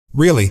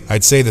Really,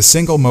 I'd say the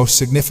single most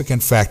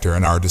significant factor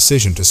in our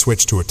decision to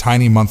switch to a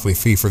tiny monthly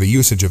fee for the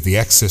usage of the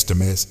X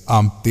system is,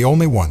 the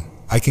only one.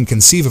 I can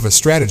conceive of a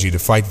strategy to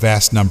fight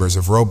vast numbers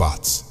of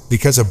robots.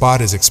 Because a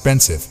bot is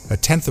expensive, a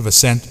tenth of a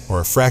cent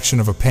or a fraction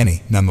of a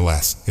penny,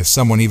 nonetheless, if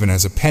someone even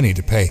has a penny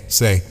to pay,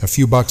 say, a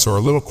few bucks or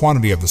a little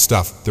quantity of the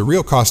stuff, the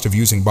real cost of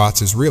using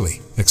bots is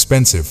really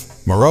expensive.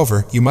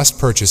 Moreover, you must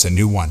purchase a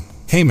new one.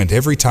 Payment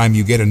every time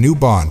you get a new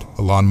bond.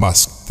 Elon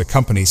Musk, the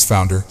company's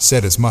founder,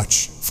 said as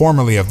much.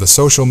 Formerly of the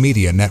social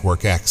media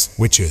network X,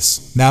 which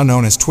is now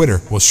known as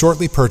Twitter, will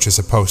shortly purchase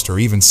a post or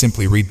even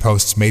simply read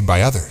posts made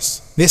by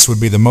others. This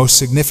would be the most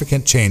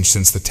significant change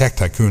since the tech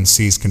tycoon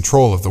seized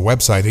control of the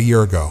website a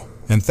year ago,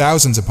 and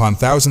thousands upon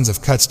thousands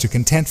of cuts to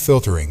content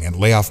filtering and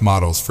layoff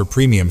models for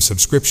premium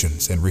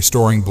subscriptions and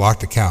restoring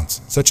blocked accounts,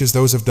 such as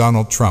those of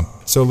Donald Trump.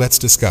 So let's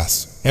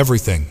discuss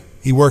everything.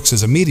 He works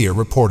as a media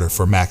reporter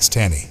for Max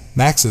Tani.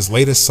 Max's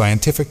latest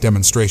scientific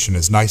demonstration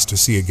is nice to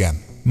see again.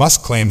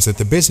 Musk claims that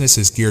the business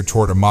is geared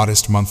toward a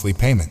modest monthly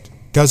payment.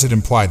 Does it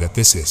imply that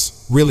this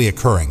is really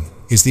occurring?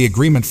 Is the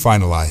agreement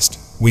finalized?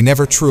 We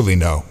never truly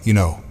know,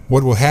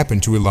 what will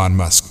happen to Elon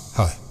Musk,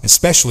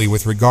 especially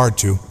with regard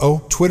to,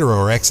 Twitter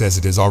or X as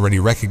it is already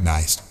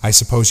recognized. I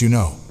suppose you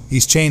know.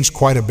 He's changed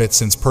quite a bit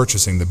since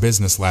purchasing the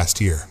business last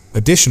year.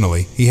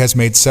 Additionally, he has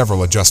made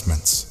several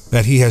adjustments.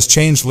 That he has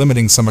changed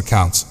limiting some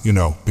accounts,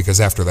 because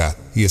after that,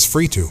 he is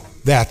free to.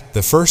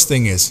 The first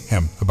thing is,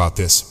 about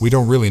this, we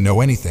don't really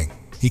know anything.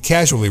 He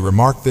casually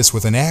remarked this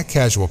with an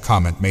casual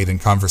comment made in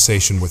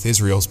conversation with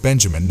Israel's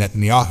Benjamin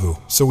Netanyahu,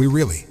 so we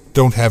really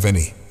don't have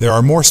any. There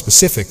are more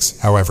specifics,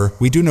 however.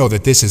 We do know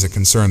that this is a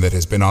concern that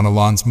has been on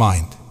Elon's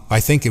mind.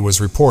 I think it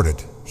was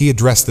reported. He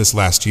addressed this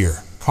last year,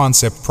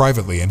 concept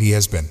privately, and he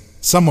has been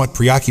somewhat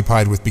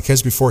preoccupied with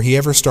because before he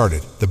ever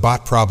started, the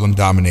bot problem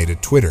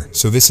dominated Twitter,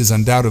 so this is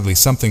undoubtedly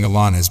something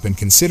Elon has been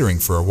considering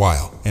for a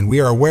while, and we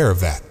are aware of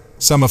that.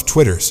 Some of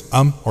Twitter's,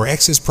 or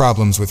X's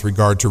problems with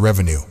regard to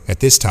revenue.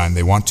 At this time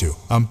they want to,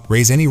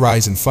 raise any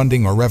rise in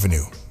funding or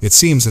revenue. It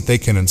seems that they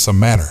can in some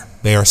manner.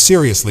 They are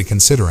seriously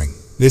considering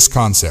this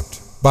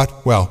concept.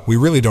 But, well, we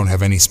really don't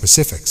have any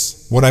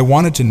specifics. What I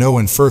wanted to know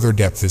in further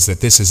depth is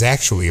that this is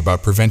actually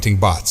about preventing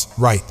bots,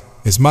 right?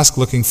 Is Musk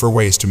looking for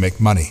ways to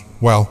make money?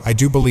 Well, I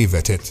do believe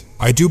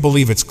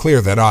it's clear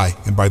that I,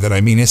 and by that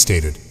I mean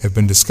stated, have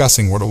been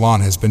discussing what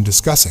Elon has been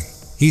discussing.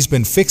 He's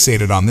been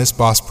fixated on this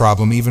boss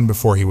problem even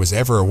before he was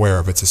ever aware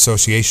of its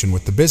association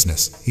with the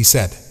business, he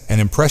said. An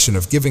impression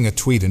of giving a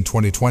tweet in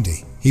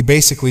 2020. He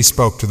basically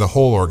spoke to the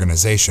whole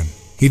organization.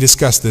 He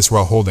discussed this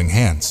while holding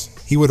hands.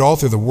 He would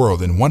alter the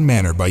world in one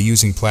manner by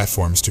using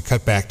platforms to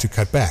cut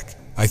back.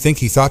 I think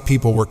he thought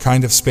people were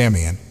kind of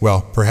spammy and,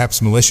 well,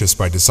 perhaps malicious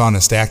by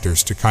dishonest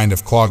actors to kind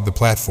of clog the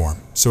platform.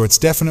 So it's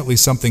definitely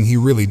something he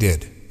really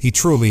did. He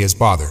truly is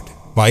bothered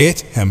by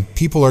it.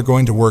 People are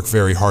going to work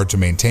very hard to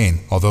maintain,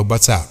 although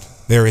butts out.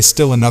 There is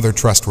still another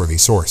trustworthy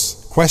source.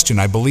 Question.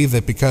 I believe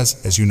that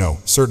because, as you know,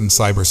 certain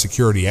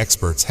cybersecurity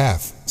experts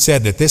have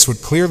said that this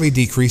would clearly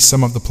decrease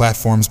some of the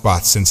platform's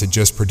bots since it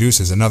just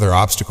produces another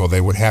obstacle they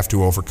would have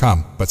to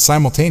overcome. But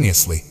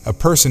simultaneously, a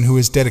person who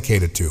is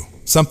dedicated to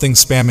something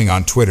spamming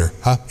on Twitter,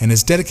 and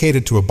is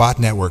dedicated to a bot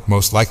network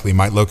most likely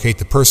might locate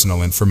the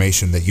personal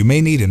information that you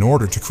may need in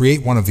order to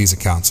create one of these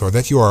accounts or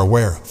that you are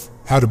aware of.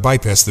 How to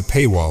bypass the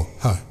paywall,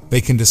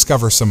 They can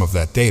discover some of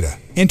that data.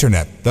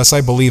 Internet. Thus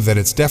I believe that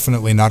it's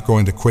definitely not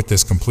going to quit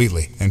this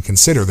completely, and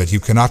consider that you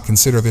cannot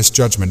consider this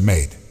judgment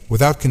made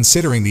without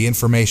considering the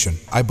information.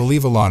 I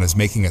believe Elon is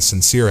making a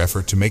sincere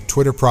effort to make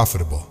Twitter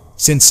profitable.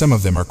 Since some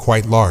of them are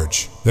quite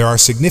large, there are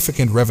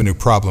significant revenue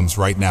problems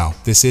right now.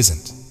 This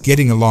isn't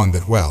getting along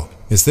that well.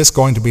 Is this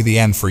going to be the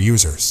end for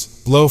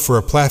users? Blow for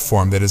a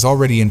platform that is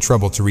already in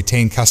trouble to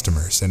retain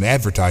customers and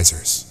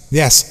advertisers.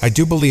 Yes, I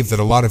do believe that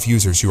a lot of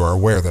users, you are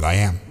aware that I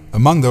am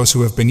among those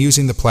who have been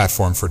using the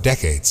platform for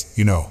decades,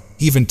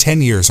 even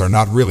 10 years are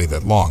not really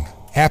that long.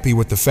 Happy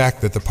with the fact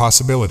that the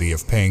possibility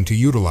of paying to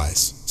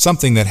utilize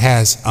something that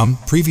has,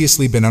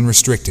 previously been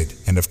unrestricted,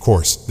 and of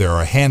course, there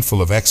are a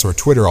handful of X or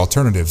Twitter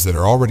alternatives that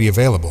are already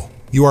available.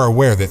 You are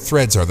aware that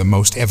threads are the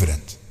most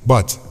evident.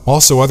 But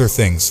also other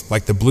things,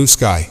 like the blue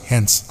sky.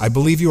 Hence, I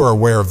believe you are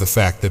aware of the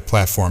fact that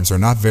platforms are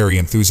not very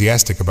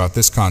enthusiastic about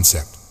this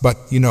concept. But,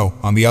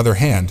 on the other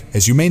hand,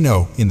 as you may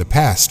know, in the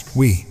past,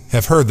 we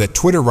have heard that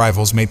Twitter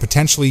rivals may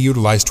potentially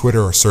utilize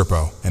Twitter or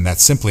Serpo, and that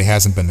simply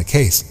hasn't been the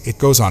case. It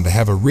goes on to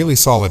have a really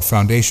solid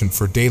foundation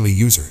for daily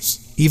users.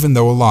 Even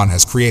though Elon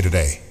has created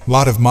a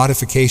lot of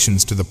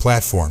modifications to the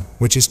platform,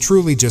 which is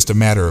truly just a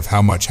matter of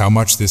how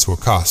much this will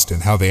cost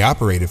and how they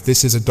operate. If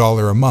this is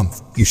 $1 a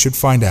month, you should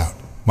find out.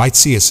 Might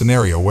see a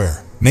scenario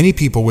where many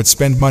people would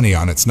spend money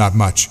on it's not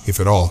much, if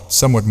at all,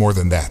 somewhat more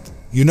than that.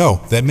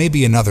 That may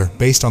be another,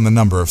 based on the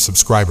number of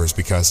subscribers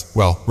because,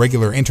 well,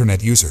 regular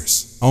internet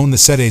users own the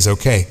settings.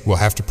 Okay, we'll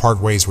have to part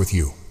ways with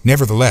you.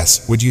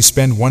 Nevertheless, would you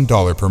spend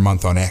 $1 per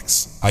month on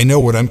X? I know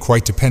what I'm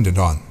quite dependent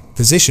on.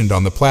 Positioned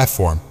on the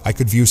platform, I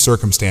could view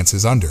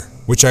circumstances under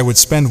which I would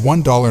spend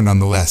 $1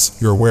 nonetheless.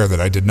 You're aware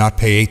that I did not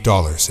pay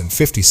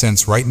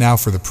 $8.50 right now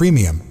for the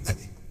premium,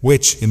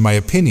 which, in my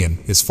opinion,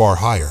 is far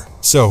higher.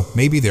 So,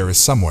 maybe there is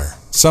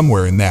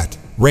somewhere in that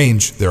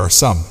range, there are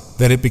some,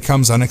 that it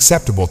becomes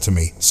unacceptable to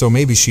me, so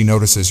maybe she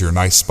notices your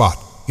nice spot.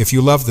 If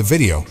you love the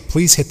video,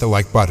 please hit the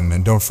like button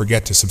and don't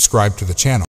forget to subscribe to the channel.